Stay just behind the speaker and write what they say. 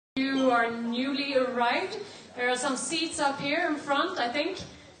You are newly arrived. There are some seats up here in front, I think,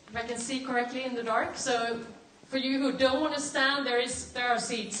 if I can see correctly in the dark. So for you who don't want to stand, there are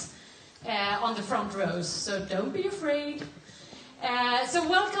seats on the front rows, so don't be afraid. So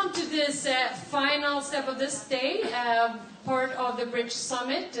welcome to this final step of this day, part of the Bridge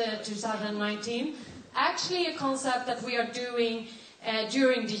Summit 2019. Actually a concept that we are doing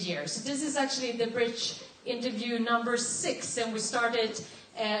during the year. So this is actually the Bridge interview number 6, and we started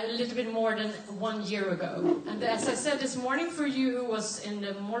a little bit more than 1 year ago. And as I said this morning, for you who was in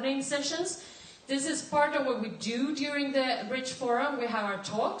the morning sessions, this is part of what we do during the Bridge Forum. We have our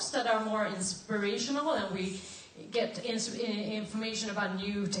talks that are more inspirational, and we get information about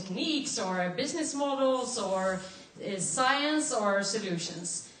new techniques or business models or science or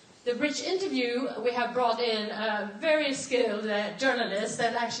solutions. The Bridge interview, we have brought in a very skilled journalist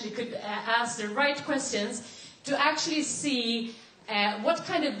that actually could ask the right questions to actually see what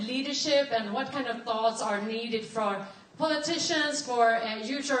kind of leadership and what kind of thoughts are needed for politicians, for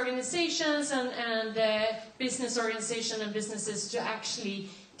huge organizations and business organizations and businesses to actually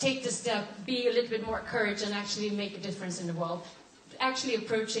take the step, be a little bit more courage and actually make a difference in the world. Actually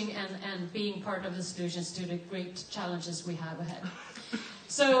approaching and being part of the solutions to the great challenges we have ahead.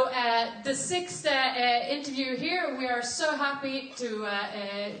 So the 6th interview here, we are so happy to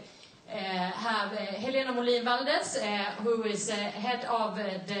have Helena Molin Valdés, who is head of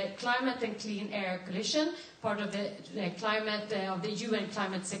the Climate and Clean Air Coalition, part of the climate of the UN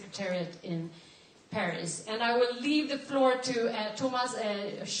Climate Secretariat in Paris. And I will leave the floor to Thomas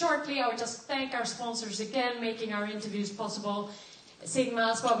shortly. I will just thank our sponsors again, making our interviews possible.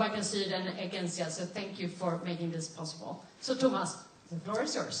 Sigma, Sparbanken Syd and Agencia. So thank you for making this possible. So Thomas, the floor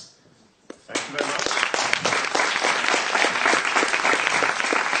is yours. Thank you very much.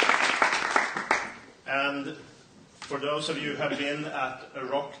 And for those of you who have been at a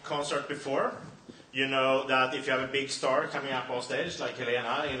rock concert before, you know that if you have a big star coming up on stage, like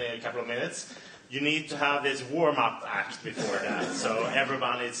Helena in a couple of minutes, you need to have this warm-up act before that, so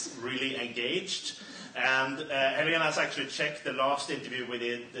everyone is really engaged. And Helena has actually checked the last interview we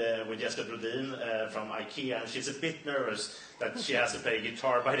did with Jessica Brodin from IKEA, and she's a bit nervous that she has to play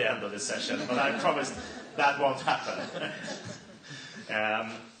guitar by the end of the session, but I promise that won't happen.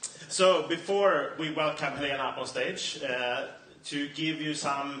 So before we welcome Helena up on stage, to give you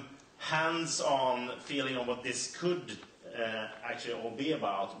some hands-on feeling on what this could actually all be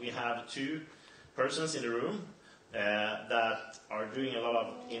about, we have 2 persons in the room that are doing a lot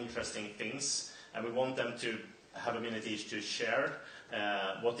of interesting things, and we want them to have a minute each to share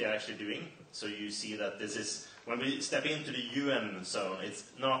what they're actually doing. So you see that this is, when we step into the UN zone,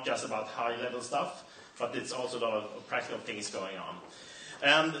 it's not just about high-level stuff, but it's also a lot of practical things going on.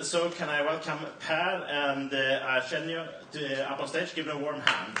 And so can I welcome Per and Arsenio up on stage? Give them a warm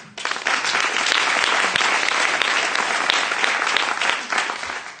hand.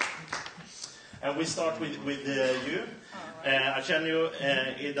 And we start with you. Arsenio,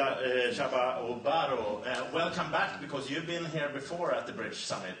 Ida, Shaba Obaro. Welcome back, because you've been here before at the Bridge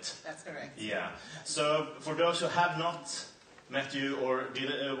Summit. That's correct. Yeah. So for those who have not met you or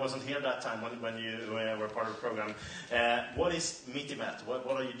wasn't here that time when you were part of the program, what is Mitimet?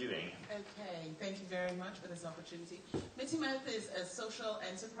 What are you doing? Okay, thank you very much for this opportunity. Mitimet is a social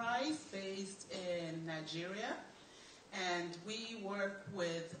enterprise based in Nigeria, and we work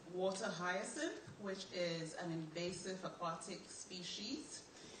with water hyacinth, which is an invasive aquatic species.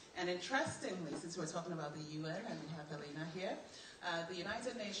 And interestingly, since we're talking about the UN and we have Helena here, the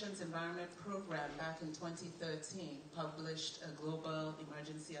United Nations Environment Program back in 2013 published a Global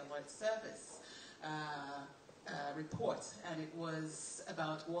Emergency Alert Service report, and it was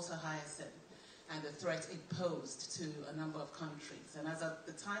about water hyacinth and the threat it posed to a number of countries. And as of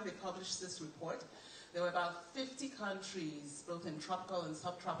the time they published this report, there were about 50 countries, both in tropical and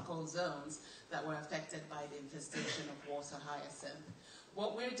subtropical zones, that were affected by the infestation of water hyacinth.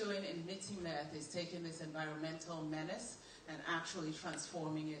 What we're doing in Mitimet is taking this environmental menace and actually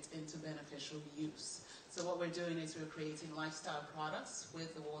transforming it into beneficial use. So what we're doing is we're creating lifestyle products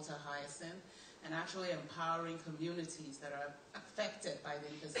with the water hyacinth and actually empowering communities that are affected by the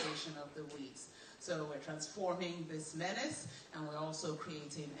infestation of the weeds. So we're transforming this menace, and we're also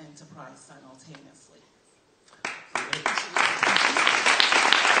creating enterprise simultaneously.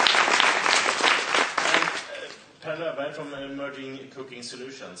 Per Löfberg from Emerging Cooking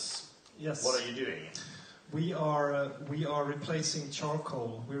Solutions. Yes. What are you doing? We are replacing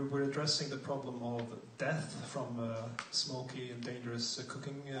charcoal. We're addressing the problem of death from smoky and dangerous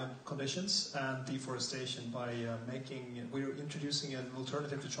cooking conditions and deforestation by we're introducing an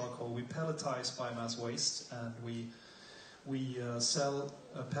alternative to charcoal. We pelletize biomass waste, and we We sell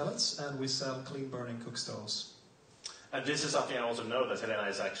pellets and we sell clean burning cook stoves. And this is something I also know that Helena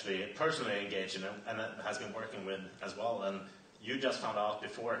is actually personally engaged in and has been working with as well. And you just found out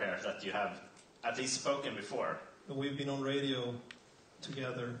before here that you have at least spoken before. We've been on radio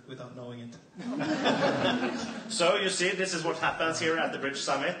together without knowing it. So you see, this is what happens here at the Bridge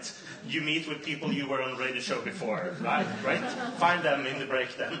Summit. You meet with people you were on radio show before, right? Find them in the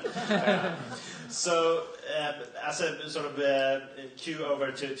break then. So as a sort of cue over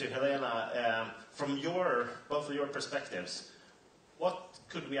to Helena, from both of your perspectives, what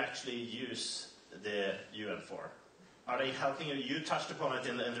could we actually use the UN for? Are they helping you? You touched upon it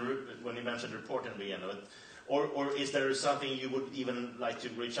when you mentioned the report in the beginning. Or is there something you would even like to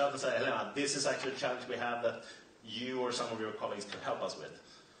reach out and say, Helena, this is actually a challenge we have that you or some of your colleagues could help us with?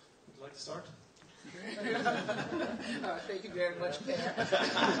 Would you like to start? Thank you very much, Per.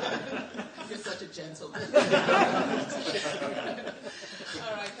 You're such a gentleman.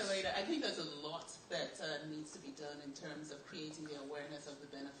 All right, Helena, I think there's a lot that needs to be done in terms of creating the awareness of the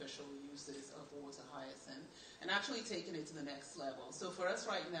beneficial uses of water hyacinth and actually taking it to the next level. So for us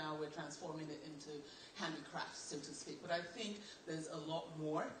right now, we're transforming it into handicrafts, so to speak. But I think there's a lot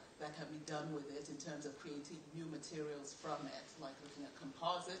more that can be done with it in terms of creating new materials from it, like looking at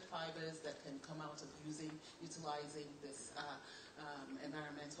composite fibers that can come out of utilizing this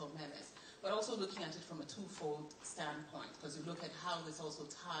environmental menace. But also looking at it from a twofold standpoint, because you look at how this also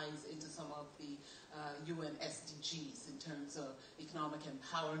ties into some of the UN SDGs in terms of economic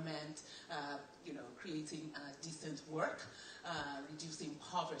empowerment, creating decent work, reducing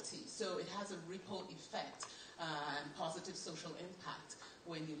poverty. So it has a ripple effect and positive social impact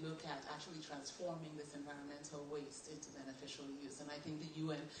when you look at actually transforming this environmental waste into beneficial use. And I think the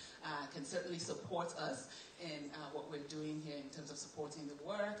UN can certainly support us in what we're doing here in terms of supporting the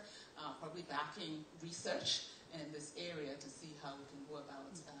work, probably backing research in this area to see how we can go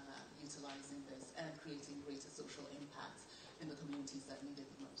about utilizing this and creating greater social impact in the communities that need it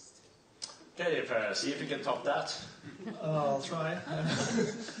the most. Okay, Per, see if you can top that. I'll try.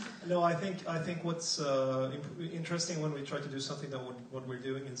 No, I think what's interesting when we try to do something that what we're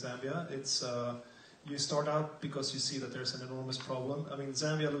doing in Zambia, it's you start out because you see that there's an enormous problem. I mean,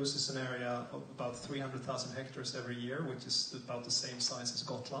 Zambia loses an area of about 300,000 hectares every year, which is about the same size as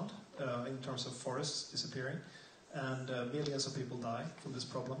Scotland in terms of forests disappearing, and millions of people die from this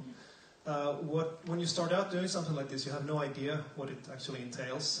problem. When you start out doing something like this, you have no idea what it actually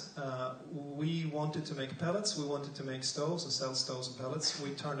entails. We wanted to make pellets, we wanted to make stoves and sell stoves and pellets.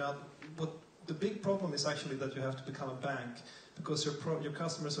 We turned out, the big problem is actually that you have to become a bank, because your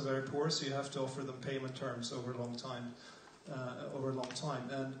customers are very poor, so you have to offer them payment terms over a long time.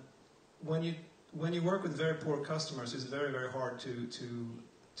 And when you work with very poor customers, it's very, very hard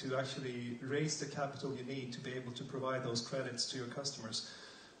to actually raise the capital you need to be able to provide those credits to your customers.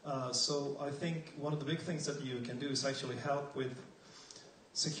 So I think one of the big things that you can do is actually help with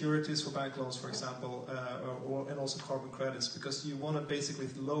securities for bank loans, for example, and also carbon credits, because you want to basically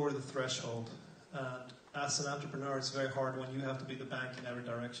lower the threshold. And as an entrepreneur, it's very hard when you have to be the bank in every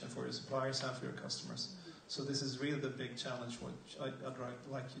direction for your suppliers and for your customers. So this is really the big challenge, which I'd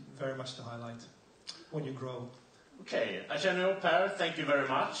like very much to highlight when you grow. Okay, General Per, thank you very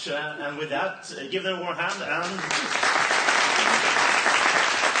much. And with that, give them a warm hand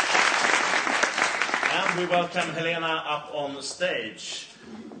and we welcome Helena up on stage.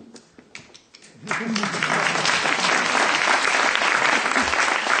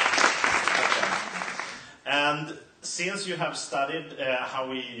 And since you have studied how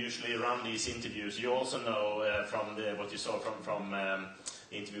we usually run these interviews, you also know from what you saw from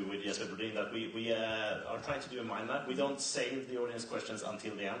the interview with Jesper Brodin that we are trying to do a mind map. We don't save the audience questions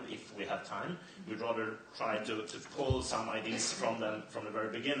until the end if we have time. We'd rather try to pull some ideas from them from the very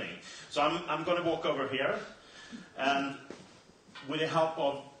beginning. So I'm going to walk over here and with the help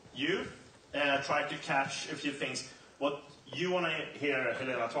of you, try to catch a few things. What you want to hear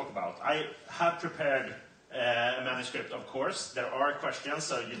Helena talk about. I have prepared a manuscript, of course. There are questions,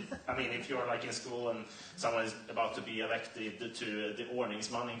 so if you're like in school and someone is about to be elected to the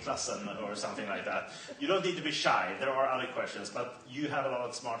ordningsmannen-klassen or something like that, you don't need to be shy. There are other questions, but you have a lot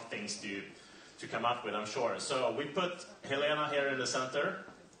of smart things to come up with, I'm sure. So we put Helena here in the center,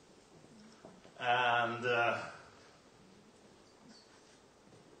 and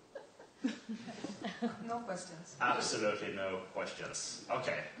no questions. Absolutely no questions.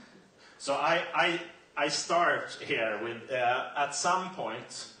 Okay, so I start here with, at some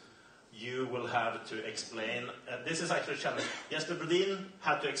point, you will have to explain, this is actually a challenge. Jesper Brodin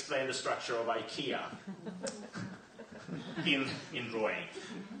had to explain the structure of IKEA in drawing.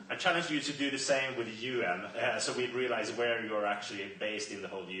 I challenge you to do the same with the UN, so we realize where you're actually based in the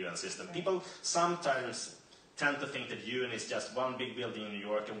whole UN system. People sometimes tend to think that UN is just one big building in New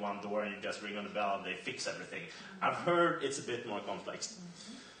York and one door, and you just ring on the bell and they fix everything. I've heard it's a bit more complex.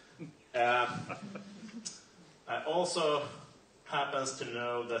 I also happens to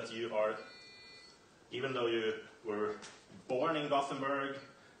know that you are, even though you were born in Gothenburg,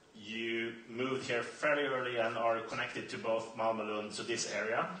 you moved here fairly early and are connected to both Malmö, Lund, so this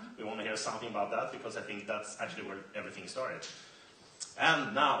area. We want to hear something about that because I think that's actually where everything started.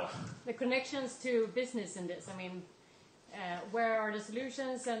 And now, the connections to business in this. I mean, where are the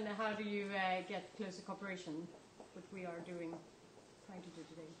solutions and how do you get closer cooperation, what we are trying to do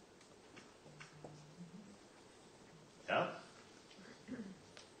today? Yeah.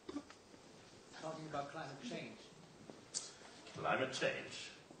 Talking about climate change. Climate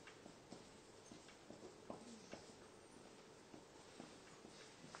change.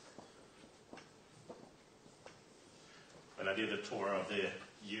 When I did a tour of the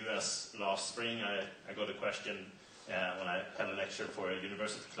US last spring, I got a question when I had a lecture for a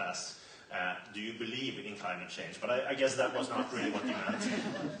university class. Do you believe in climate change? But I guess that was not really what you meant.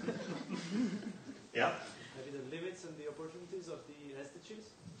 Yeah? Maybe the limits and the opportunities of the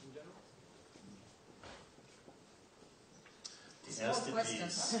SDGs in general? The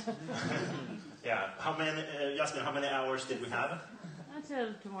SDGs. Yeah. How many, Jasmine, how many hours did we have?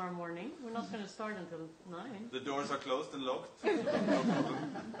 Until tomorrow morning. We're not going to start until 9. The doors are closed and locked. No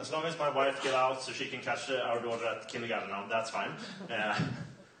problem. As long as my wife gets out so she can catch our daughter at kindergarten now, that's fine.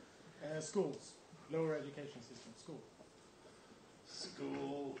 Schools. Lower education system. School.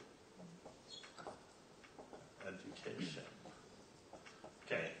 School. Education.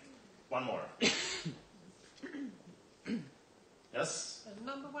 Okay. One more. Yes? The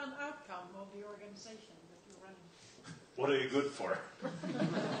number one outcome of the organization that you're running. What are you good for?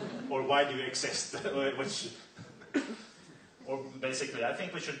 Or why do you exist? Which, or basically, I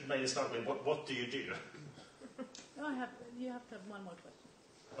think we should maybe start with what do you do? No, you have to have one more question.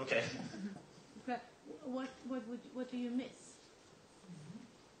 Okay. But what do you miss?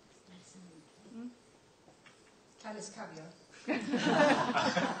 Kalles caviar.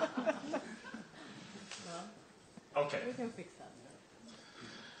 Okay. We can fix that.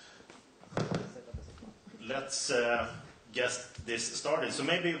 Let's get this started. So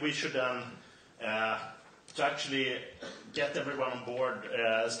maybe we should to actually get everyone on board,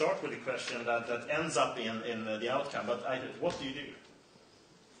 start with a question that ends up in the outcome. But what do you do?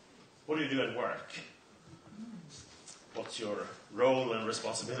 What do you do at work? What's your role and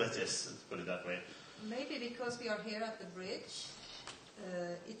responsibilities, let's put it that way? Maybe because we are here at the bridge,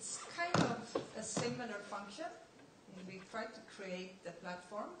 it's kind of a similar function. We try to create a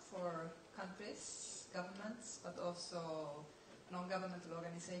platform for countries, governments, but also non-governmental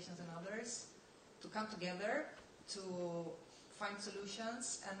organizations and others to come together to find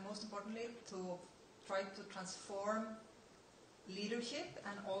solutions and, most importantly, to try to transform leadership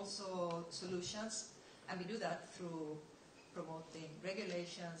and also solutions. And we do that through promoting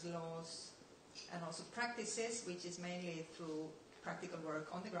regulations, laws, and also practices, which is mainly through practical work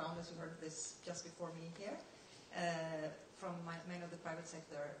on the ground, as you heard this just before me here, from many of the private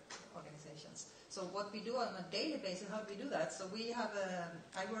sector organizations. So what we do on a daily basis, how do we do that? So we have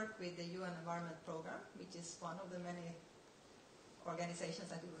I work with the UN Environment Program, which is one of the many organizations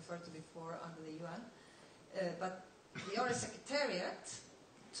that we referred to before under the UN. But we are a secretariat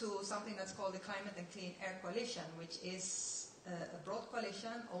to something that's called the Climate and Clean Air Coalition, which is a broad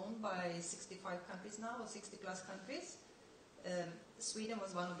coalition owned by 65 countries now, or 60 plus countries. Sweden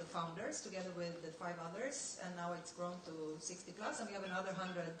was one of the founders, together with the 5 others, and now it's grown to 60 plus, and we have another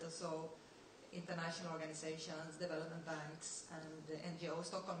 100 or so international organizations, development banks, and the NGO.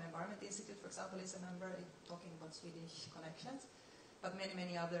 Stockholm Environment Institute, for example, is a member, talking about Swedish connections, but many,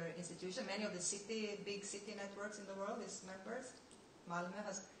 many other institutions. Many of the big city networks in the world is members. Malmö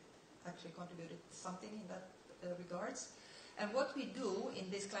has actually contributed something in that regards. And what we do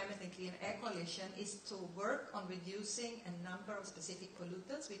in this Climate and Clean Air Coalition is to work on reducing a number of specific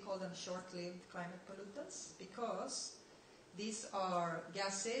pollutants. We call them short-lived climate pollutants because these are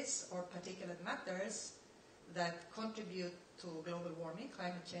gases or particulate matters that contribute to global warming,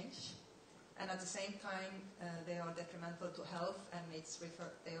 climate change, and at the same time they are detrimental to health, and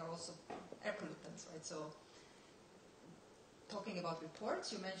they are also air pollutants, right? So, talking about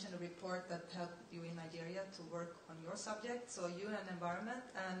reports, you mentioned a report that helped you in Nigeria to work on your subject. So UN Environment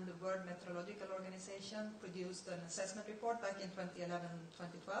and the World Meteorological Organization produced an assessment report back in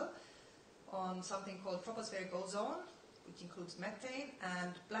 2011-2012 on something called tropospheric ozone, which includes methane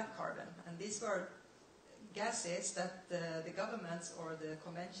and black carbon. And these were gases that the governments or the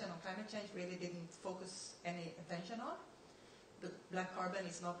Convention on Climate Change really didn't focus any attention on. The black carbon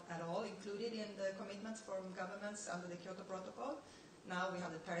is not at all included in the commitments from governments under the Kyoto Protocol. Now we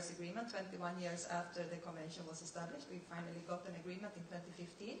have the Paris Agreement, 21 years after the convention was established. We finally got an agreement in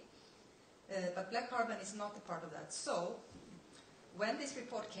 2015. But black carbon is not a part of that. So when this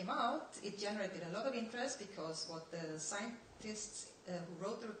report came out, it generated a lot of interest because what the scientists who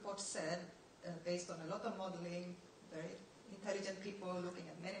wrote the report said, based on a lot of modeling, very intelligent people looking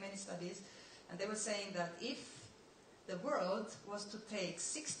at many, many studies, and they were saying that if the world was to take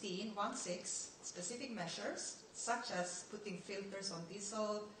 16 specific measures, such as putting filters on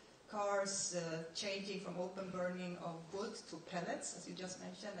diesel cars, changing from open burning of wood to pellets, as you just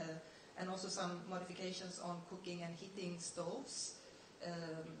mentioned, and also some modifications on cooking and heating stoves,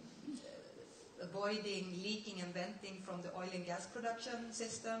 avoiding leaking and venting from the oil and gas production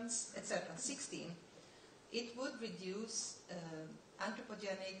systems, etc. 16. It would reduce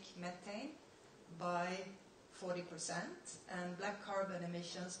anthropogenic methane by 40% and black carbon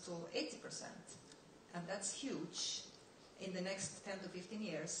emissions to 80%. And that's huge in the next 10 to 15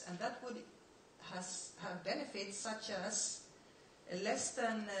 years. And that would have benefits such as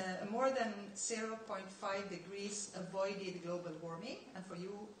more than 0.5 degrees avoided global warming. And for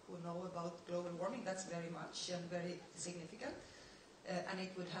you who know about global warming, that's very much and very significant. And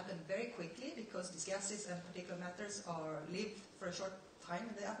it would happen very quickly because these gases and particulate matters live for a short time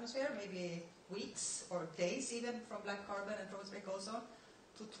in the atmosphere, maybe weeks or days even from black carbon and tropospheric ozone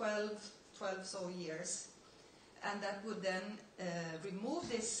to 12 so years. And that would then remove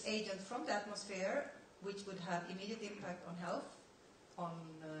this agent from the atmosphere, which would have immediate impact on health, on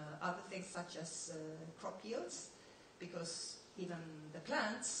other things such as crop yields, because even the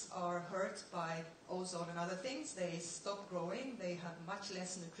plants are hurt by ozone and other things. They stop growing, they have much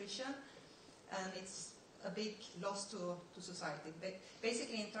less nutrition, and it's a big loss to society.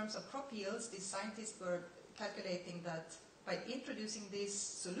 Basically, in terms of crop yields, these scientists were calculating that by introducing these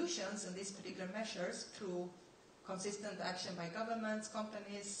solutions and these particular measures through consistent action by governments,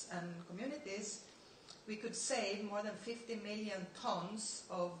 companies, and communities, we could save more than 50 million tons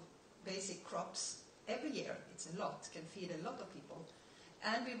of basic crops every year. It's a lot, can feed a lot of people.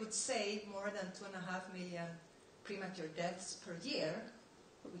 And we would save more than 2.5 million premature deaths per year,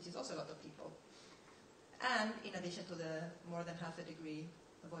 which is also a lot of people. And in addition to the more than half a degree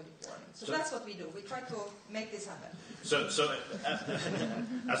avoided warming. So that's what we do. We try to make this happen. So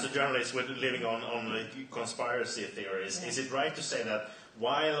as a journalist with living on the conspiracy theories, is it right to say that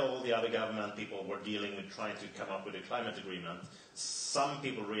while all the other government people were dealing with trying to come up with a climate agreement, some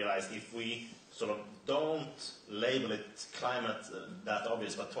people realized if we sort of don't label it climate that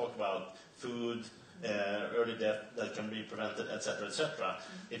obvious, but talk about food, early death that can be prevented, etc., etc.,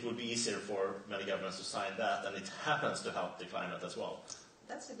 it would be easier for many governments to sign that, and it happens to help the climate as well.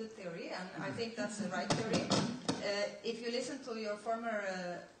 That's a good theory, and I think that's the right theory. If you listen to your former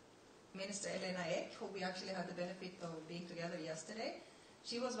Minister Helena Ek, who we actually had the benefit of being together yesterday,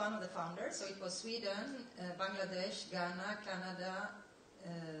 she was one of the founders. So it was Sweden, Bangladesh, Ghana, Canada,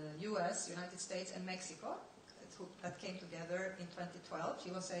 US, United States, and Mexico that came together in 2012.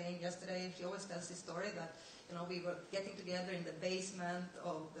 She was saying yesterday, she always tells this story that we were getting together in the basement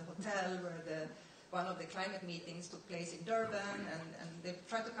of the hotel where one of the climate meetings took place in Durban, and they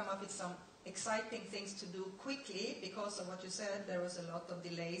tried to come up with some exciting things to do quickly because of what you said. There was a lot of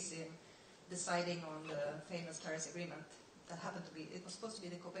delays in deciding on the famous Paris Agreement. That happened to be, it was supposed to be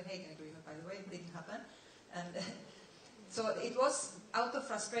the Copenhagen Agreement, by the way, it didn't happen. And so it was out of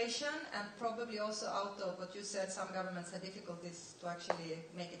frustration and probably also out of what you said, some governments had difficulties to actually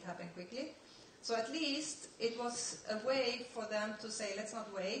make it happen quickly. So at least it was a way for them to say, let's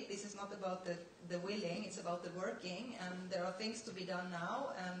not wait, this is not about the willing, it's about the working, and there are things to be done now,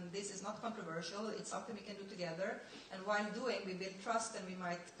 and this is not controversial, it's something we can do together, and while doing, we build trust, and we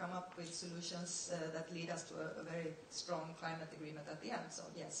might come up with solutions that lead us to a very strong climate agreement at the end. So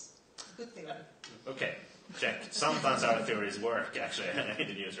yes, good theory. Okay, check. Sometimes our theories work, actually, in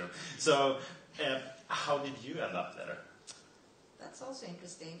the newsroom. So, how did you end up there? That's also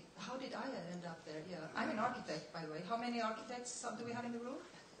interesting. How did I end up there? Yeah, I'm an architect, by the way. How many architects do we have in the room?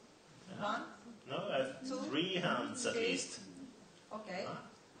 One? No, I have 3 hands at least. Okay.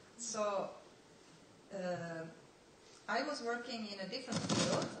 So, I was working in a different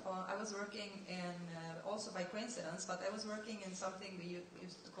field. I was working in, also by coincidence, but I was working in something we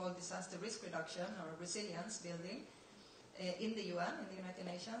used to call disaster risk reduction or resilience building in the UN, in the United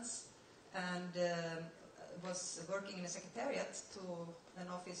Nations. And was working in a secretariat to an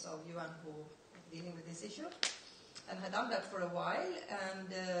office of UN who dealing with this issue. and had done that for a while, and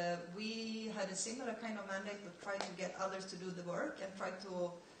we had a similar kind of mandate to try to get others to do the work and try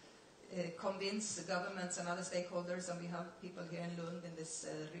to convince governments and other stakeholders, and we have people here in Lund in this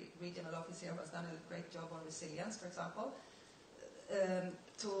regional office here who has done a great job on resilience, for example,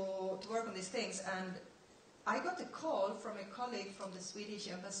 to work on these things. And I got a call from a colleague from the Swedish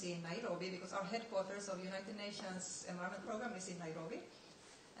embassy in Nairobi, because our headquarters of United Nations Environment Program is in Nairobi.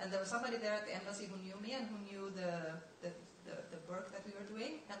 And there was somebody there at the embassy who knew me and who knew the work that we were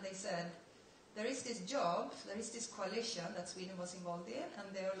doing. And they said, there is this job, there is this coalition that Sweden was involved in, and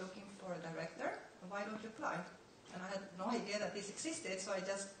they are looking for a director. Why don't you apply? And I had no idea that this existed, so I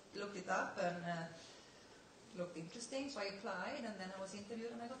just looked it up and looked interesting, so I applied, and then I was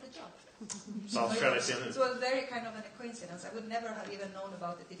interviewed and I got the job. Sounds fairly similar. It was very kind of a coincidence. I would never have even known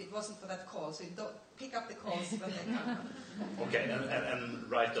about it if it wasn't for that call. So you don't pick up the calls when they come. Okay,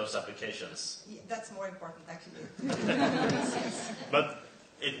 and write those applications. Yeah, that's more important, actually. But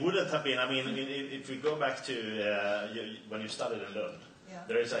it wouldn't have been, I mean, if we go back to when you studied in Lund, yeah.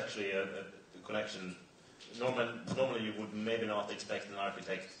 there is actually a connection. Normally you would maybe not expect an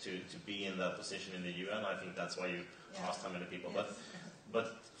architect to be in that position in the UN. I think that's why you asked how many people. Yes.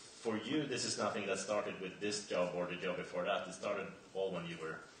 But for you, this is nothing that started with this job or the job before that. It started all when you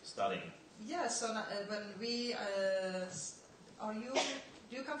were studying. Yeah, so when we,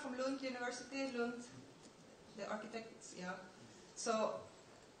 do you come from Lund University? Lund, the architects, yeah. So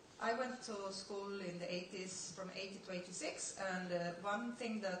I went to school in the 80s, from 80 to 86, and one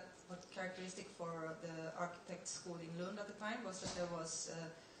thing that was characteristic for the architect school in Lund at the time was that there was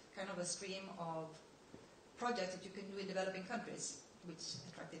kind of a stream of projects that you can do in developing countries, which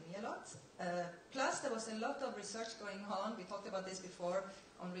attracted me a lot. Plus, there was a lot of research going on, we talked about this before,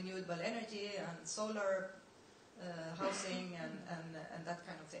 on renewable energy and solar housing and that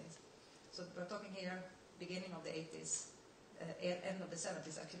kind of thing. So we're talking here, beginning of the 80s. End of the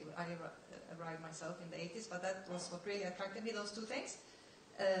 70s, actually. I arrived myself in the 80s, but that was what really attracted me, those two things.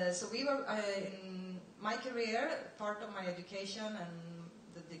 So we were, in my career, part of my education and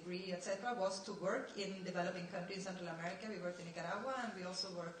the degree, etc., was to work in developing countries in Central America. We worked in Nicaragua, and we also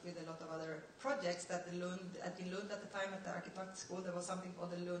worked with a lot of other projects that in Lund at the time at the architect school, there was something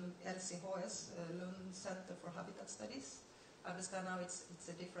called the Lund LCHS, Lund Center for Habitat Studies. I understand now it's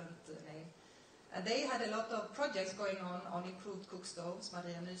a different name. And they had a lot of projects going on improved cook stoves,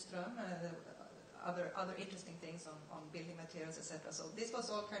 Maria Nyström, other interesting things on building materials, etc. So this was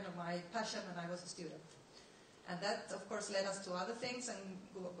all kind of my passion when I was a student. And that, of course, led us to other things and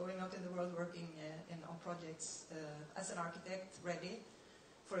going out in the world working on projects as an architect, ready,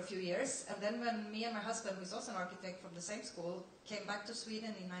 for a few years. And then when me and my husband, who is also an architect from the same school, came back to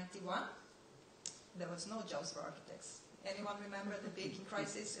Sweden in '91, there was no jobs for architects. Anyone remember the big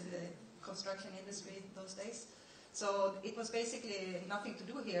crisis in the construction industry those days? So it was basically nothing to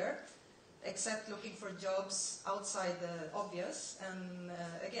do here except looking for jobs outside the obvious. And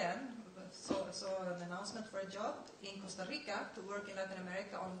again, saw an announcement for a job in Costa Rica to work in Latin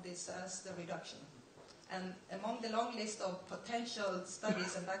America on disaster reduction. And among the long list of potential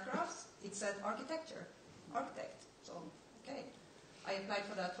studies and backgrounds, it said architect. So, okay. I applied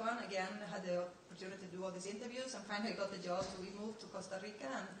for that one, again, had the opportunity to do all these interviews, and finally got the job. So we moved to Costa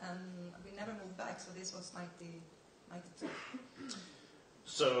Rica, and we never moved back, so this was 92.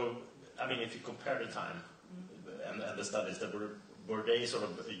 So, I mean, if you compare the time and the studies, were they sort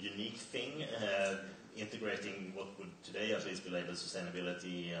of a unique thing, integrating what would today at least be labeled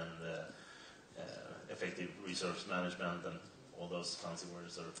sustainability and effective resource management and all those fancy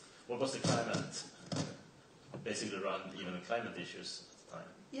words? Or what was the climate, basically around even the climate issues at the time?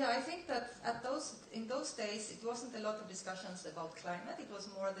 Yeah, I think that in those days it wasn't a lot of discussions about climate. It was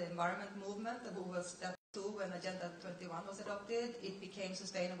more the environment movement who was that too when Agenda 21 was adopted. It became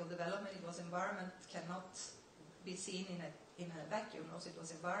sustainable development. It was environment cannot be seen in a vacuum. Also, it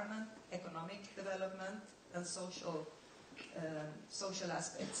was environment, economic development, and social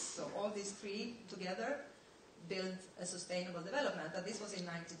aspects. So all these three together build a sustainable development. And this was in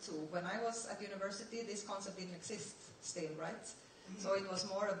 '92. When I was at university, this concept didn't exist still, right? So it was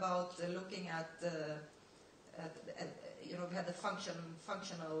more about looking at we had the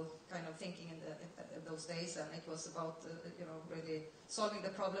functional kind of thinking in those days, and it was about really solving the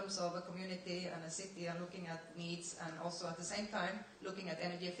problems of a community and a city, and looking at needs, and also at the same time looking at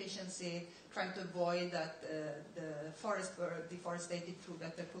energy efficiency, trying to avoid that the forests were deforested through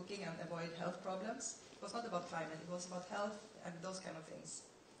better cooking and avoid health problems. It was not about climate; it was about health and those kind of things.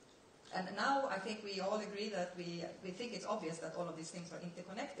 And now I think we all agree that we think it's obvious that all of these things are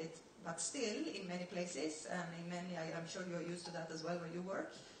interconnected, but still in many places, and in many, I'm sure you're used to that as well where you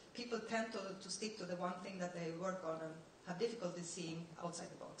work, people tend to stick to the one thing that they work on and have difficulty seeing outside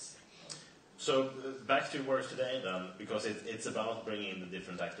the box. So back to work today then, because it's about bringing the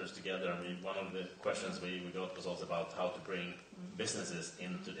different actors together. I mean, one of the questions we got was also about how to bring businesses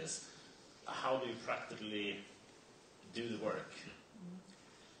into this. How do you practically do the work?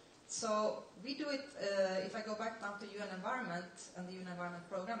 So we do it, if I go back now to UN Environment and the UN Environment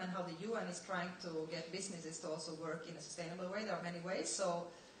Program and how the UN is trying to get businesses to also work in a sustainable way, there are many ways. So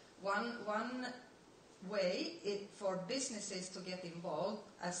one way for businesses to get involved,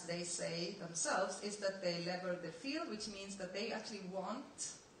 as they say themselves, is that they level the field, which means that they actually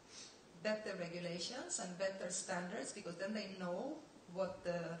want better regulations and better standards, because then they know what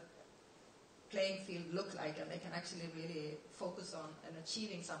the playing field look like, and they can actually really focus on and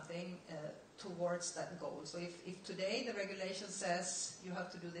achieving something towards that goal. So if today the regulation says you have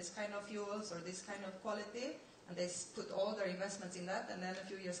to do this kind of fuels or this kind of quality, and they put all their investments in that, and then a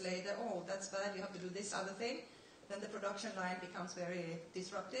few years later, oh, that's bad, you have to do this other thing, then the production line becomes very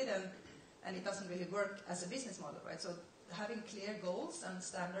disrupted, and it doesn't really work as a business model, right? So having clear goals and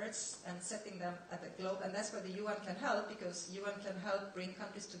standards and setting them at a globe, and that's where the UN can help, because UN can help bring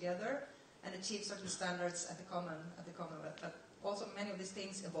countries together and achieve certain standards at the Commonwealth. But also many of these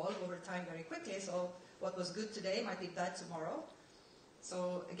things evolve over time very quickly, so what was good today might be bad tomorrow.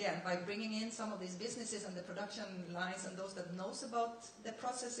 So again, by bringing in some of these businesses and the production lines and those that knows about the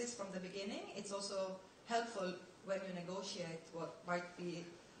processes from the beginning, it's also helpful when you negotiate what might be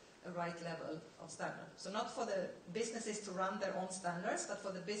a right level of standard. So not for the businesses to run their own standards, but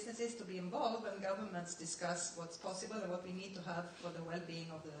for the businesses to be involved when governments discuss what's possible and what we need to have for the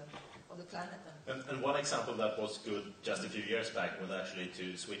well-being of the planet. And one example that was good just a few years back was actually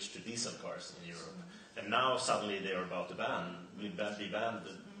to switch to diesel cars in Europe. And now suddenly they are about to be banned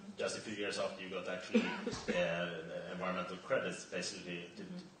just a few years after you got actually environmental credits, basically.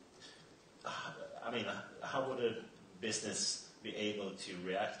 I mean, how would a business be able to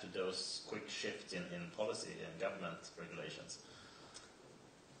react to those quick shifts in policy and government regulations?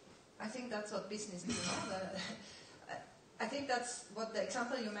 I think that's what business do. I think that's what the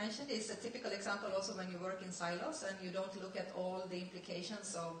example you mentioned is a typical example also when you work in silos and you don't look at all the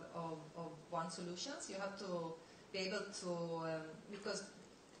implications of one solutions. You have to be able to, because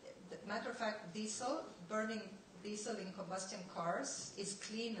matter of fact, burning diesel in combustion cars is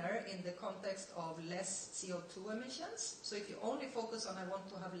cleaner in the context of less CO2 emissions. So if you only focus on I want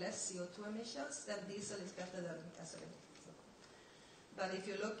to have less CO2 emissions, then diesel is better than gasoline. But if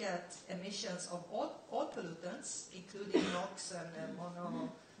you look at emissions of all pollutants, including NOx and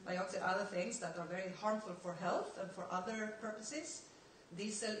monodioxide, other things that are very harmful for health and for other purposes,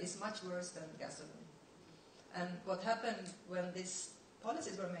 diesel is much worse than gasoline. And what happened when these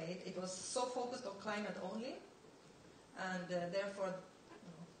policies were made, it was so focused on climate only, and therefore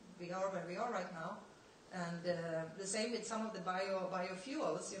we are where we are right now. And the same with some of the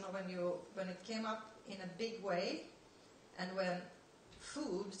biofuels. You know, when it came up in a big way, and when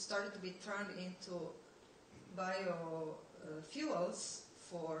food started to be turned into biofuels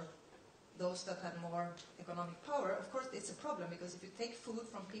for those that had more economic power, of course it's a problem, because if you take food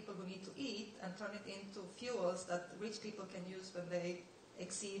from people who need to eat and turn it into fuels that rich people can use when they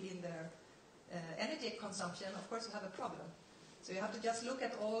exceed in their energy consumption, of course you have a problem. So you have to just look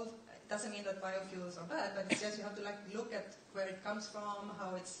at all. It doesn't mean that biofuels are bad, but it's just you have to look at where it comes from,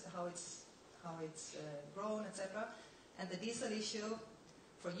 how it's grown, etc. And the diesel issue,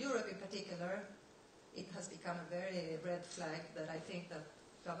 for Europe in particular, it has become a very red flag that I think that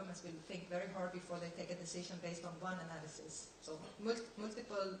governments will think very hard before they take a decision based on one analysis. So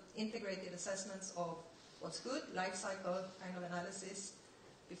multiple integrated assessments of what's good, life cycle kind of analysis,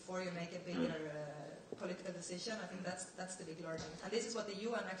 before you make a bigger political decision. I think that's the big learning. And this is what the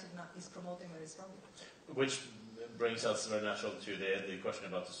UN actually is promoting very strongly. Which brings us very natural to the question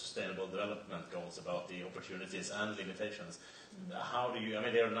about the sustainable development goals, about the opportunities and limitations. How do you, I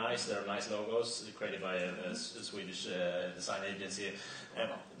mean, they're nice logos created by a Swedish design agency,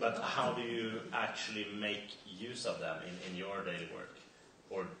 but how do you actually make use of them in your daily work?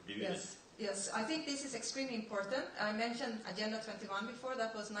 Or do you? Yes, I think this is extremely important. I mentioned Agenda 21 before,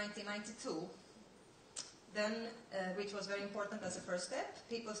 that was 1992. Then, which was very important as a first step,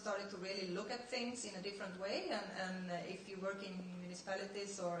 people started to really look at things in a different way, and if you work in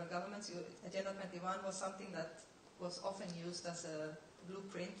municipalities or governments, Agenda 21 was something that was often used as a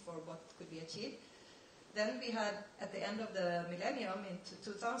blueprint for what could be achieved. Then we had, at the end of the millennium, in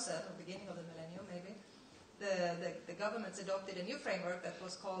 2000, or beginning of the millennium maybe, the governments adopted a new framework that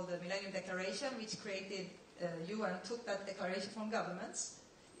was called the Millennium Declaration, which created, UN took that declaration from governments.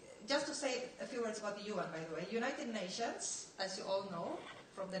 Just to say a few words about the UN, by the way. United Nations, as you all know,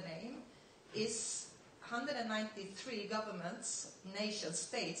 from the name, is 193 governments, nations,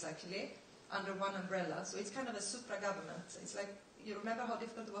 states actually, under one umbrella. So it's kind of a supra-government. It's like, you remember how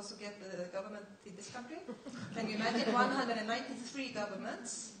difficult it was to get the government in this country? Can you imagine 193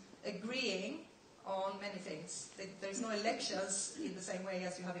 governments agreeing on many things? There is no elections in the same way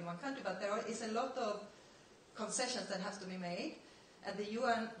as you have in one country, but there is a lot of concessions that have to be made. And the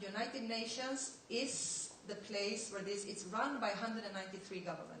United Nations is the place where it's run by 193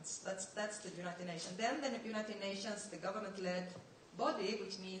 governments. That's the United Nations. Then the United Nations, the government-led body,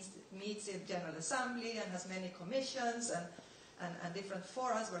 which means it meets in General Assembly and has many commissions and different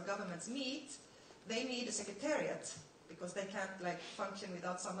forums where governments meet, they need a secretariat because they can't function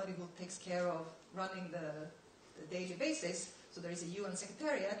without somebody who takes care of running the daily basis. So there is a UN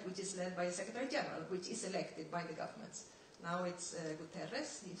secretariat which is led by a Secretary General, which is elected by the governments. Now it's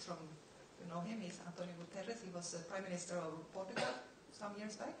Guterres. He's from, you know him, he's Antonio Guterres. He was Prime Minister of Portugal some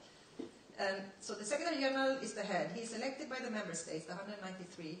years back. And so the Secretary General is the head. He's elected by the member states, the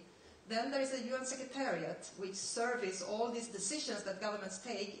 193. Then there is a UN Secretariat which serves all these decisions that governments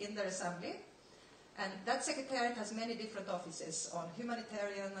take in their assembly. And that Secretariat has many different offices on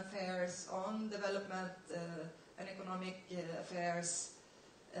humanitarian affairs, on development and economic affairs,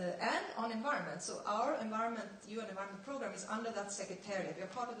 and on environment. So our UN Environment Program is under that Secretariat. We are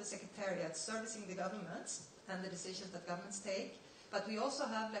part of the Secretariat servicing the governments and the decisions that governments take. But we also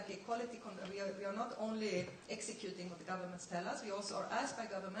have a quality we are not only executing what the governments tell us, we also are asked by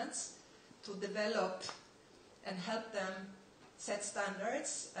governments to develop and help them set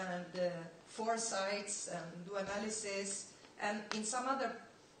standards and foresights and do analysis. And in some other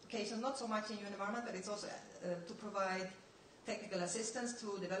occasions, not so much in UN Environment, but it's also to provide technical assistance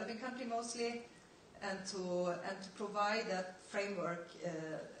to developing countries mostly, and to provide that framework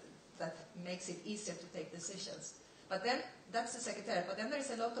that makes it easier to take decisions. But then, that's the Secretariat. But then there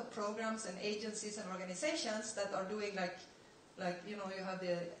is a lot of programs and agencies and organizations that are doing you have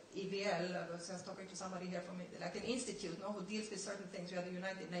the EVL, I was just talking to somebody here from like an institute who deals with certain things. You have the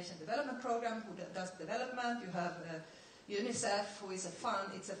United Nations Development Program, who does development. You have UNICEF, who is a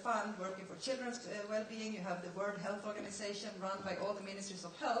fund. It's a fund working for children's well-being. You have the World Health Organization, run by all the ministries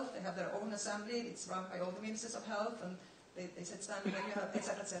of health. They have their own assembly. It's run by all the ministers of health, and they set standards. Then you have et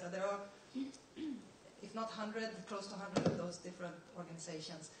cetera, et cetera. There are, if not 100, close to 100 of those different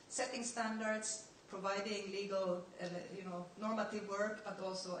organizations setting standards, providing legal, normative work, but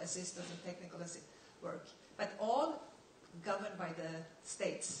also assistance and technical work. But all governed by the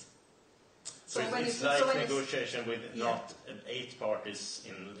states. So it's like negotiation with not 8 parties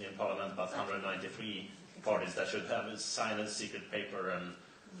in Parliament, but 193 parties that should have signed a secret paper. And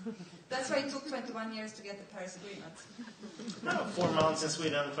that's why it took 21 years to get the Paris Agreement. No, 4 months in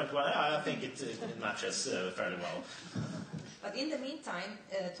Sweden, 21. I think it matches fairly well. But in the meantime,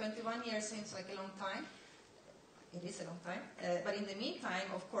 21 years seems like a long time. It is a long time. But in the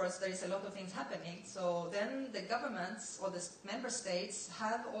meantime, of course, there is a lot of things happening. So then the governments or the member states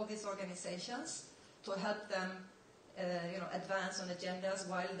have all these organizations to help them advance on agendas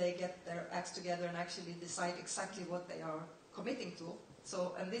while they get their acts together and actually decide exactly what they are committing to.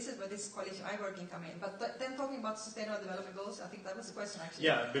 So, and this is where this coalition I work in come in. But then talking about sustainable development goals, I think that was the question actually.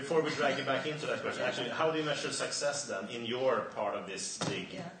 Yeah, before we drag you back into that question, actually, how do you measure success then in your part of this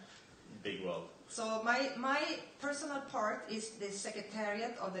big world? So my personal part is the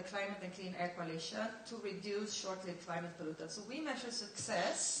Secretariat of the Climate and Clean Air Coalition to reduce short-lived climate pollutants. So we measure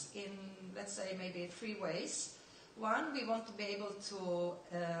success in, let's say, maybe 3 ways. One, we want to be able to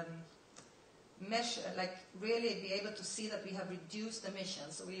measure, really be able to see that we have reduced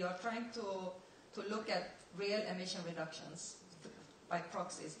emissions. So we are trying to look at real emission reductions by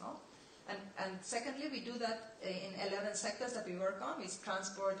proxies, no? And secondly, we do that in 11 sectors that we work on. It's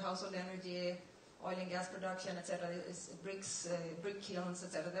transport, household energy, oil and gas production, etc. Bricks, brick kilns,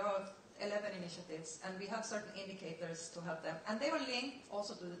 etc. There are 11 initiatives, and we have certain indicators to help them. And they are linked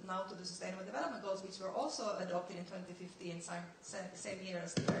also now to the Sustainable Development Goals, which were also adopted in 2015, same year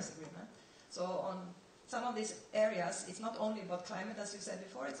as the Paris Agreement. So on some of these areas, it's not only about climate, as you said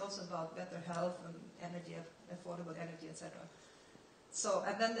before, it's also about better health and energy, affordable energy, etc. So,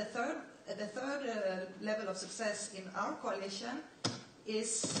 and then the third level of success in our coalition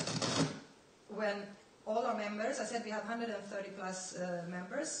is when all our members, I said we have 130 plus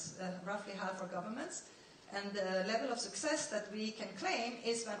members, roughly half are governments, and the level of success that we can claim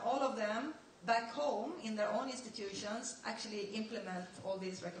is when all of them back home in their own institutions actually implement all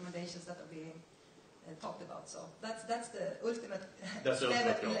these recommendations that are being talked about. So that's the ultimate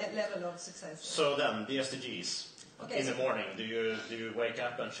level of success. So then, the SDGs. Okay, in the morning, do you wake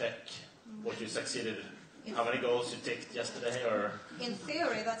up and check what you succeeded How many goals you ticked yesterday, or? In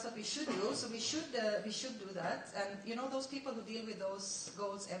theory, that's what we should do. So we should do that. And you know, those people who deal with those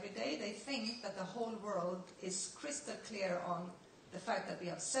goals every day, they think that the whole world is crystal clear on the fact that we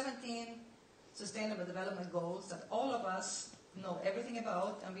have 17 Sustainable Development Goals that all of us know everything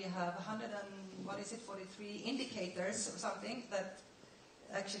about, and we have 43 indicators or something that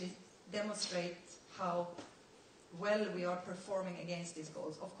actually demonstrate how well we are performing against these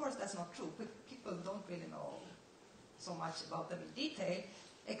goals. Of course, that's not true. People don't really know so much about them in detail,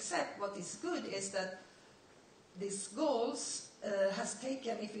 except what is good is that these goals has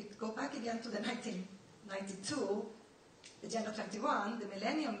taken, if we go back again to the 1992, Agenda 21, the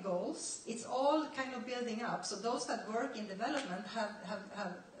Millennium Goals, it's all kind of building up. So those that work in development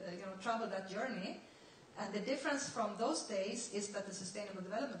have traveled that journey. And the difference from those days is that the Sustainable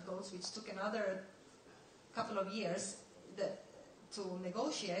Development Goals, which took another couple of years to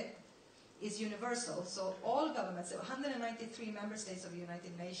negotiate, is universal. So all governments, 193 member states of the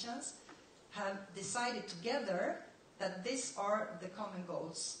United Nations, have decided together that these are the common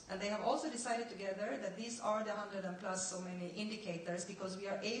goals. And they have also decided together that these are the 100 and plus so many indicators, because we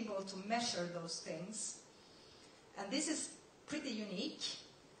are able to measure those things. And this is pretty unique.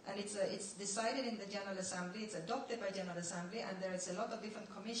 And it's decided in the General Assembly, it's adopted by General Assembly, and there is a lot of different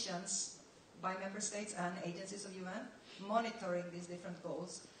commissions by member states and agencies of UN monitoring these different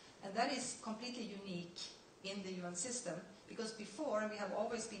goals. And that is completely unique in the UN system, because before we have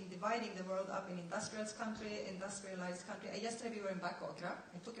always been dividing the world up in industrialized country. Yesterday we were in Bakokra.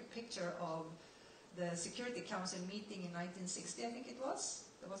 I took a picture of the Security Council meeting in 1960, I think it was.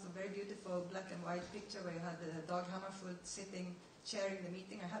 There was a very beautiful black and white picture where you had Dag Hammarskjöld sitting, chairing the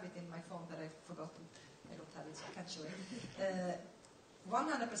meeting. I have it in my phone, but I've forgotten. I don't have it, so I can't show it.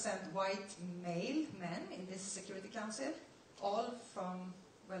 100% white male men in this Security Council, all from,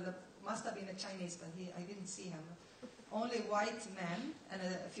 well, it must have been a Chinese, but I didn't see him. Only white men and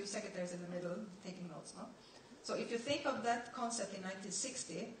a few secretaries in the middle taking notes. No? So if you think of that concept in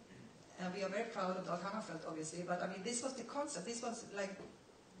 1960, and we are very proud of Dag Hammarskjöld, obviously, but I mean, this was the concept. This was like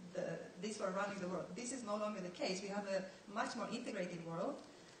these were running the world. This is no longer the case. We have a much more integrated world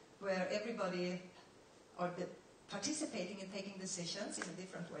where everybody are participating in taking decisions in a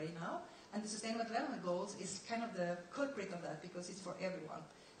different way now. And the Sustainable Development Goals is kind of the culprit of that, because it's for everyone.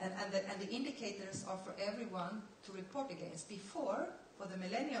 And the indicators are for everyone to report against. Before, for the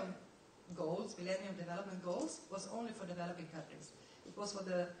Millennium Goals, Millennium Development Goals, was only for developing countries. It was for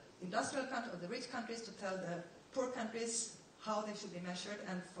the industrial countries, or the rich countries, to tell the poor countries how they should be measured,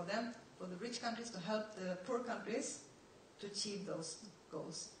 and for the rich countries to help the poor countries to achieve those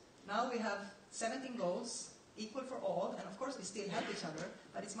goals. Now we have 17 goals, equal for all, and of course we still help each other,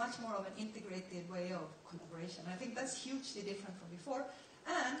 but it's much more of an integrated way of collaboration. I think that's hugely different from before,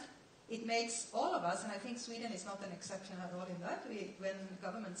 and it makes all of us, and I think Sweden is not an exception at all in that, when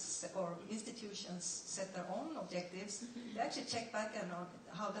governments or institutions set their own objectives, they actually check back on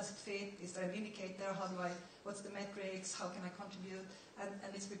how does it fit, is there an indicator, what's the metrics, how can I contribute,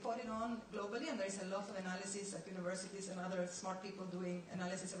 and it's reported on globally, and there is a lot of analysis at universities and other smart people doing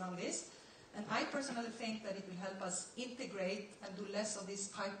analysis around this. And I personally think that it will help us integrate and do less of this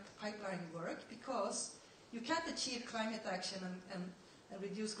pipeline work, because you can't achieve climate action and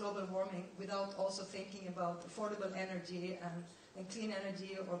reduce global warming without also thinking about affordable energy and clean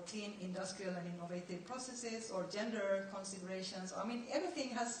energy, or clean industrial and innovative processes, or gender considerations. I mean,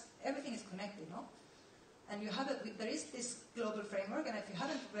 everything is connected, no? And there is this global framework, and if you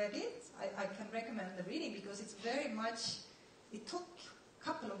haven't read it, I can recommend the reading, because it's very much, it took a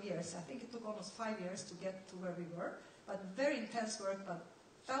couple of years, I think it took almost 5 years to get to where we were, but very intense work, but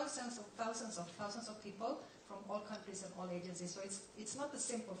thousands of people from all countries and all agencies. So it's not a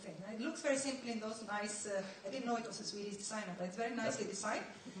simple thing. It looks very simple in those nice, I didn't know it was a Swedish designer, but it's very nicely designed.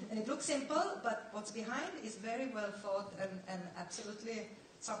 And it looks simple, but what's behind is very well thought and absolutely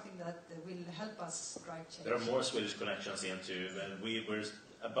something that will help us drive change. There are more Swedish connections into, and we were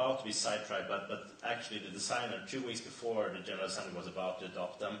about to be sidetracked, but actually the designer, 2 weeks before the General Assembly was about to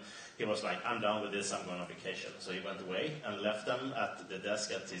adopt them, he was like, I'm done with this, I'm going on vacation. So he went away and left them at the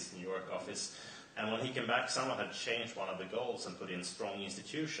desk at his New York office. And when he came back, someone had changed one of the goals and put in strong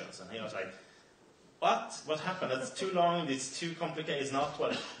institutions. And he was like, what happened? It's too long, it's too complicated, it's not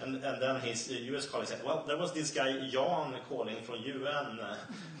what... And then his US colleague said, well, there was this guy, Jan, calling from UN.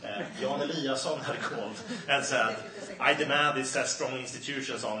 Jan Eliasson had called and said, I demand it says strong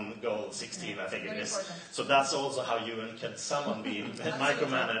institutions on goal 16, I think it is. So that's also how UN can someone be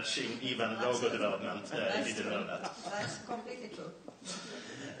micromanaging even logo development, if you didn't know that. That's completely true.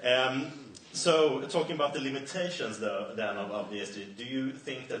 So, talking about the limitations, though, then of the SDG, do you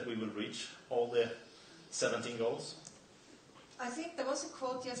think that we will reach all the 17 goals? I think there was a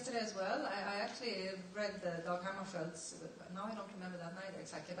quote yesterday as well. I actually read Dag Hammarskjöld's, now I don't remember that neither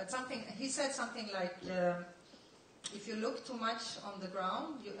exactly, but he said something like, if you look too much on the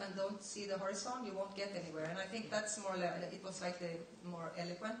ground and don't see the horizon, you won't get anywhere. And I think that's more, it was like the more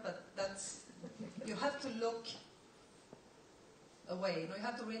eloquent, but that's, you have to look away. You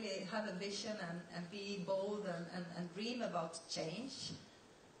have to really have a vision and be bold and dream about change.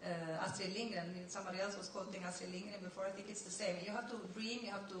 Astrid Lindgren, somebody else was quoting Astrid Lindgren before. I think it's the same. You have to dream,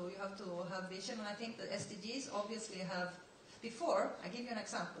 you have to have vision, and I think the SDGs obviously have. Before, I give you an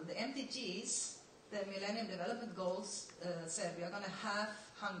example. The MDGs, the Millennium Development Goals, said we are going to have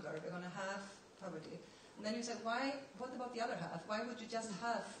hunger, we're going to have poverty. And then you said, why? What about the other half? Why would you just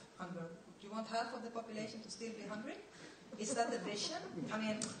have hunger? Do you want half of the population to still be hungry? Is that the vision? I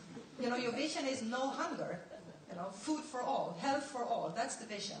mean, your vision is no hunger. Food for all, health for all, that's the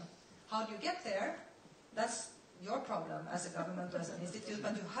vision. How do you get there? That's your problem as a government or as an institute,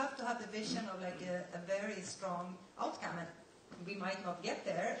 but you have to have the vision of like a very strong outcome. And we might not get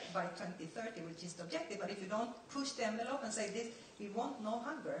there by 2030, which is the objective, but if you don't push the envelope and say this, we want no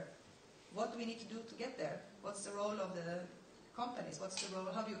hunger, what do we need to do to get there? What's the role of the companies? What's the role?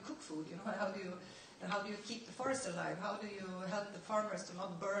 How do you cook food? How do you keep the forest alive? How do you help the farmers to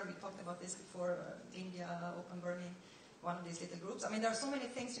not burn? We talked about this before, India, open burning, one of these little groups. I mean, there are so many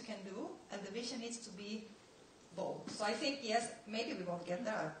things you can do, and the vision needs to be bold. So I think, yes, maybe we won't get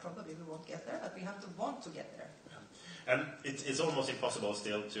there, probably we won't get there, but we have to want to get there. And it's almost impossible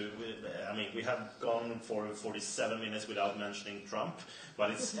still to, I mean, we have gone for 47 minutes without mentioning Trump,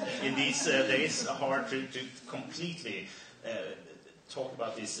 but it's in these days hard to completely talk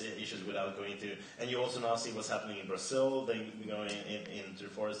about these issues without going into, and you also now see what's happening in Brazil, then we're going into the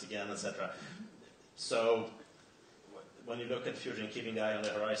forest again, etc. So when you look at the future and keeping the eye on the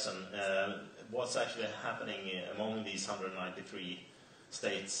horizon, what's actually happening among these 193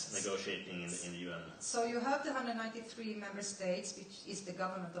 states negotiating in the UN? So you have the 193 member states, which is the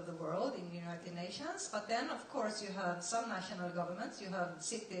government of the world in the United Nations, but then of course you have some national governments, you have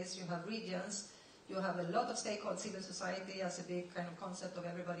cities, you have regions, you have a lot of stakeholders, civil society as a big kind of concept of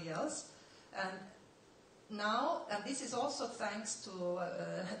everybody else. And now, and this is also thanks to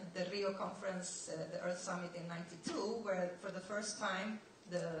the Rio conference, the Earth Summit in '92, where for the first time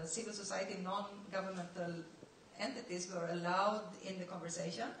the civil society, non-governmental entities were allowed in the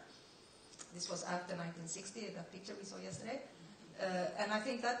conversation. This was after 1960, that picture we saw yesterday. And I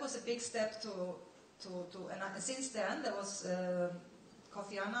think that was a big step and since then there was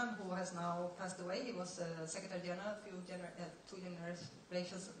Kofi Annan, who has now passed away. He was Secretary General two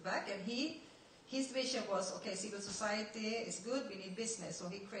generations back, and his vision was, okay, civil society is good, we need business. So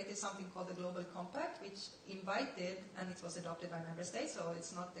he created something called the Global Compact, which invited, and it was adopted by member states, so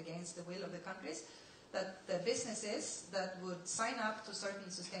it's not against the will of the countries, that the businesses that would sign up to certain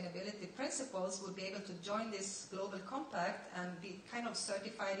sustainability principles would be able to join this Global Compact and be kind of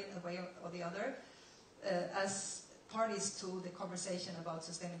certified in a way or the other as parties to the conversation about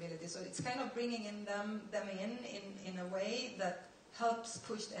sustainability. So it's kind of bringing them in a way that helps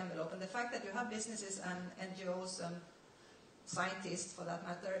push the envelope. And the fact that you have businesses and NGOs and scientists, for that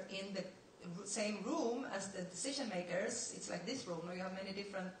matter, in the same room as the decision makers, it's like this room, where you have many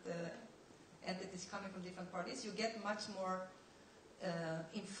different entities coming from different parties, you get much more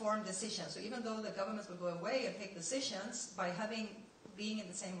informed decisions. So even though the governments will go away and take decisions, by being in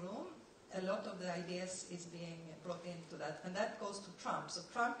the same room, a lot of the ideas is being brought into that. And that goes to Trump. So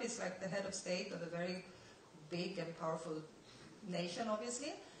Trump is like the head of state of a very big and powerful nation,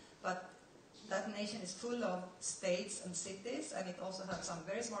 obviously. But that nation is full of states and cities, and it also has some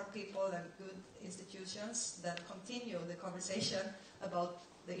very smart people and good institutions that continue the conversation about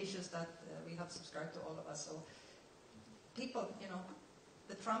the issues that we have subscribed to, all of us. So people,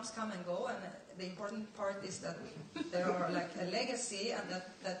 the Trumps come and go, and the important part is that there are like a legacy, and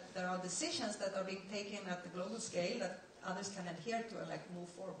that there are decisions that are being taken at the global scale that others can adhere to and like move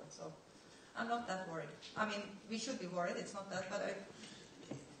forward. So I'm not that worried. I mean, we should be worried. It's not that, but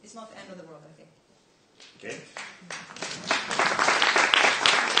it's not the end of the world, I think. Okay.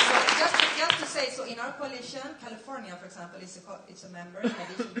 So just to say, so in our coalition, California, for example, it's a member in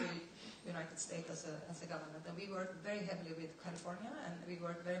addition to United States as a government, and we work very heavily with California, and we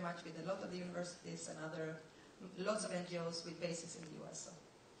work very much with a lot of the universities and lots of NGOs with bases in the US. So.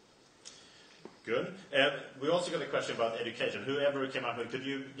 Good. We also got a question about education. Whoever came up with, could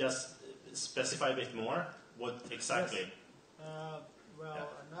you just specify a bit more? What exactly? Yes.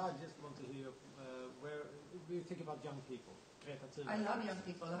 Now I just want to hear where we you think about young people? Greta Thunberg. I love young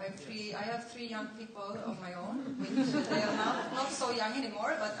people. I have three young people of my own, which they are not so young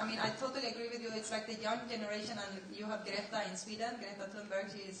anymore, but I mean, I totally agree with you. It's like the young generation, and you have Greta in Sweden. Greta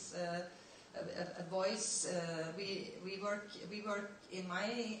Thunberg, she's a voice. We work in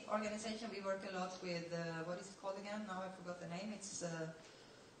my organization, we work a lot with, what is it called again? Now I forgot the name. It's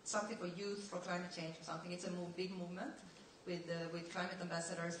something for youth for climate change or something. It's a big movement with climate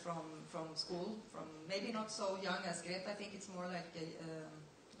ambassadors from school, from maybe not so young as Greta. I think it's more like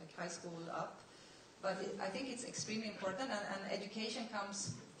high school up. But I think it's extremely important, and education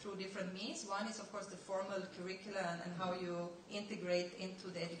comes through different means. One is, of course, the formal curricula and how you integrate into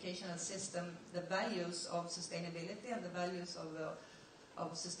the educational system the values of sustainability and the values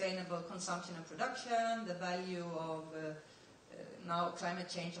of sustainable consumption and production, the value of now climate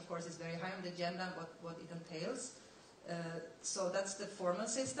change, of course, is very high on the agenda, what it entails. So that's the formal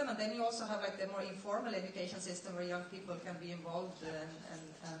system, and then you also have like the more informal education system where young people can be involved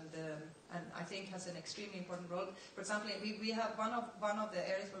and I think has an extremely important role. For example, we have one of the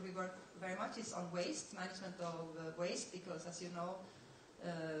areas where we work very much is on waste, management of waste, because as you know,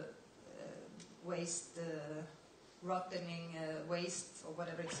 waste, rotting waste or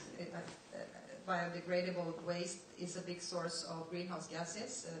whatever it's, biodegradable waste is a big source of greenhouse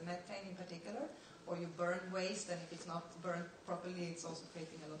gases, methane in particular. Or you burn waste, and if it's not burned properly, it's also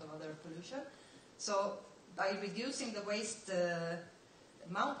creating a lot of other pollution. So by reducing the waste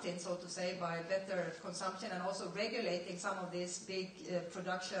mountain, so to say, by better consumption and also regulating some of these big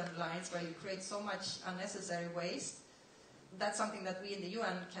production lines where you create so much unnecessary waste, that's something that we in the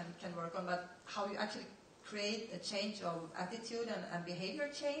UN can work on. But how you actually create a change of attitude and behavior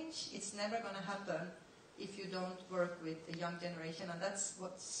change, it's never going to happen if you don't work with the young generation, and that's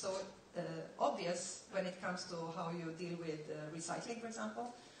what's so obvious when it comes to how you deal with recycling, for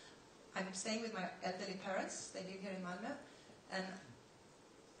example. I'm staying with my elderly parents. They live here in Malmö, and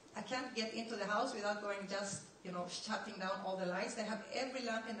I can't get into the house without going just, shutting down all the lights. They have every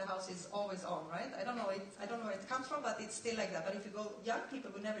lamp in the house is always on, right? I don't know where it comes from, but it's still like that. But if you go, young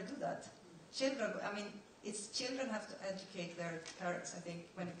people would never do that. Children, children have to educate their parents, I think,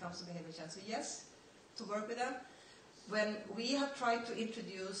 when it comes to behavior change. So yes, to work with them. When we have tried to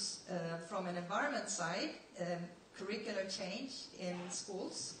introduce, from an environment side, curricular change in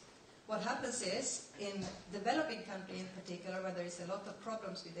schools, what happens is, in developing countries in particular, where there is a lot of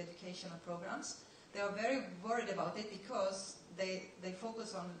problems with educational programs, they are very worried about it because they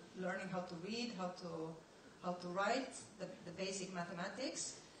focus on learning how to read, how to write, the basic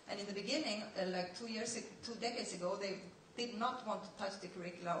mathematics. And in the beginning, like 2 decades ago, they did not want to touch the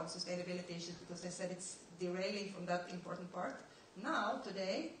curricula on sustainability issues because they said it's derailing from that important part. Now,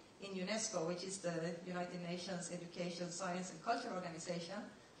 today, in UNESCO, which is the United Nations Education, Science and Culture Organization,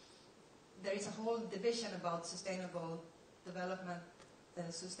 there is a whole division about sustainable development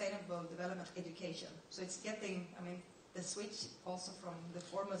education. So it's getting, the switch also from the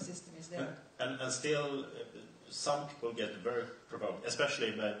formal system is there. And still, some people get very provoked,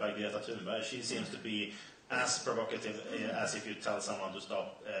 especially by Greta Thunberg. She seems to be as provocative as if you tell someone to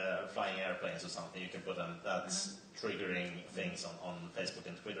stop flying airplanes or something. You can put them, that's triggering things on Facebook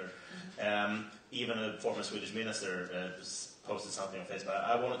and Twitter. Even a former Swedish minister posted something on Facebook.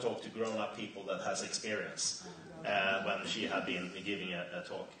 I want to talk to grown-up people that has experience when she had been giving a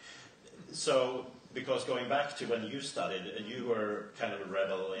talk. So, because going back to when you studied, you were kind of a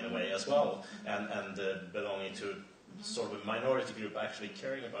rebel in a way as well, and belonging to sort of a minority group actually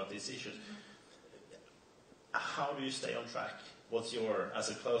caring about these issues. How do you stay on track? What's your, as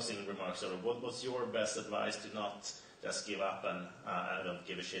a closing remark, sort of, what's your best advice to not just give up and I don't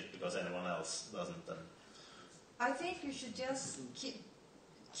give a shit because anyone else doesn't? I think you should just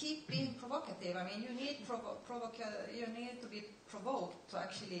keep being provocative. You need you need to be provoked to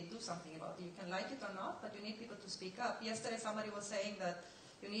actually do something about it. You can like it or not, but you need people to speak up. Yesterday somebody was saying that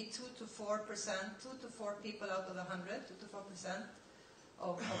you need 2 to 4 people out of 100, 2 to 4%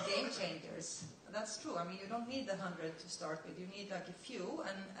 of game changers. That's true. You don't need the 100 to start with. You need like a few,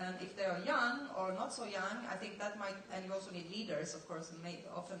 and if they are young or not so young, I think that might, and you also need leaders, of course, and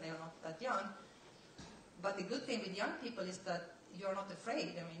often they are not that young. But the good thing with young people is that you're not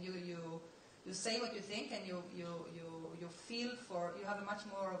afraid. You say what you think, and you feel for, you have a much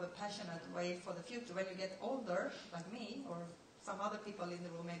more of a passionate way for the future. When you get older, like me, or some other people in the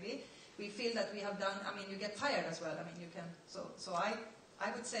room maybe, we feel that we have done, you get tired as well. You can, so I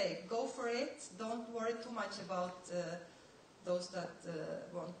would say, go for it. Don't worry too much about those that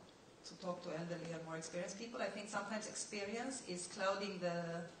want to talk to elderly and more experienced people. I think sometimes experience is clouding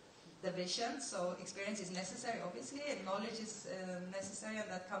the vision. So experience is necessary, obviously, and knowledge is necessary, and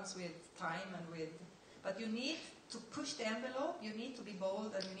that comes with time and with But you need to push the envelope, you need to be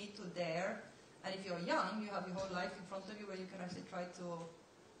bold, and you need to dare. And if you're young, you have your whole life in front of you where you can actually try to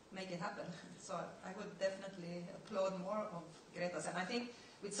make it happen. So I would definitely applaud more of Greta's. And I think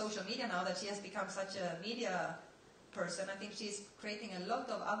with social media now that she has become such a media person, I think she's creating a lot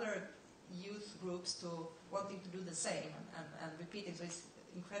of other youth groups to wanting to do the same and repeating. So it's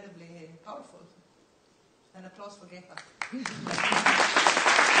incredibly powerful. An applause for Greta.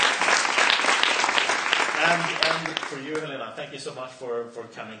 And for you, Helena, thank you so much for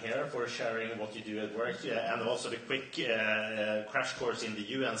coming here, for sharing what you do at work, and also the quick crash course in the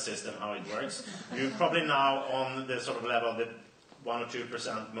UN system, how it works. You're probably now on the sort of level of the 1 or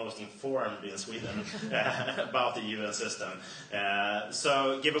 2% most informed in Sweden about the UN system.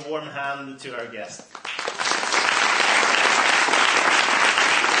 So give a warm hand to our guest.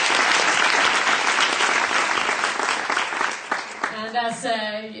 And as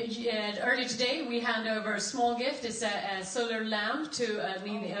earlier today, we hand over a small gift. It's a solar lamp to a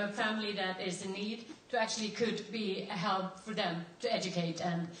family that is in need, to actually could be a help for them to educate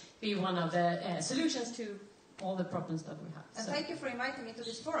and be one of the solutions to all the problems that we have. And thank you for inviting me to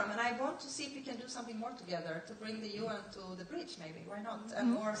this forum. And I want to see if we can do something more together to bring the UN to the bridge, maybe. Why not?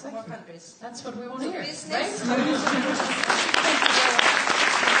 And more countries. That's what we want to hear. Business. Right?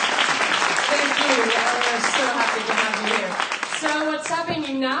 Thank you. We're so happy to have you here. So what's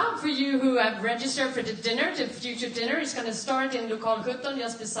happening now for you who have registered for the dinner, the future dinner is going to start in Lokal 17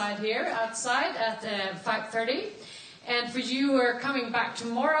 just beside here, outside at 5:30. And for you who are coming back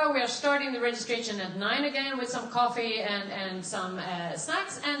tomorrow, we are starting the registration at 9 again with some coffee and some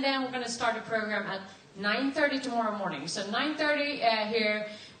snacks. And then we're going to start a program at 9:30 tomorrow morning. So 9:30 here,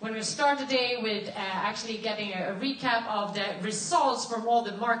 when we start the day with actually getting a recap of the results from all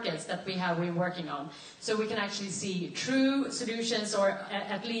the markets that we have been working on. So we can actually see true solutions, or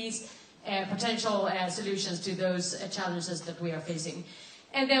at least potential solutions to those challenges that we are facing.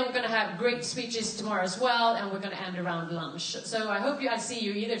 And then we're going to have great speeches tomorrow as well, and we're going to end around lunch. So I hope I'll see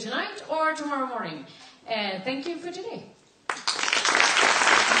you either tonight or tomorrow morning. Thank you for today.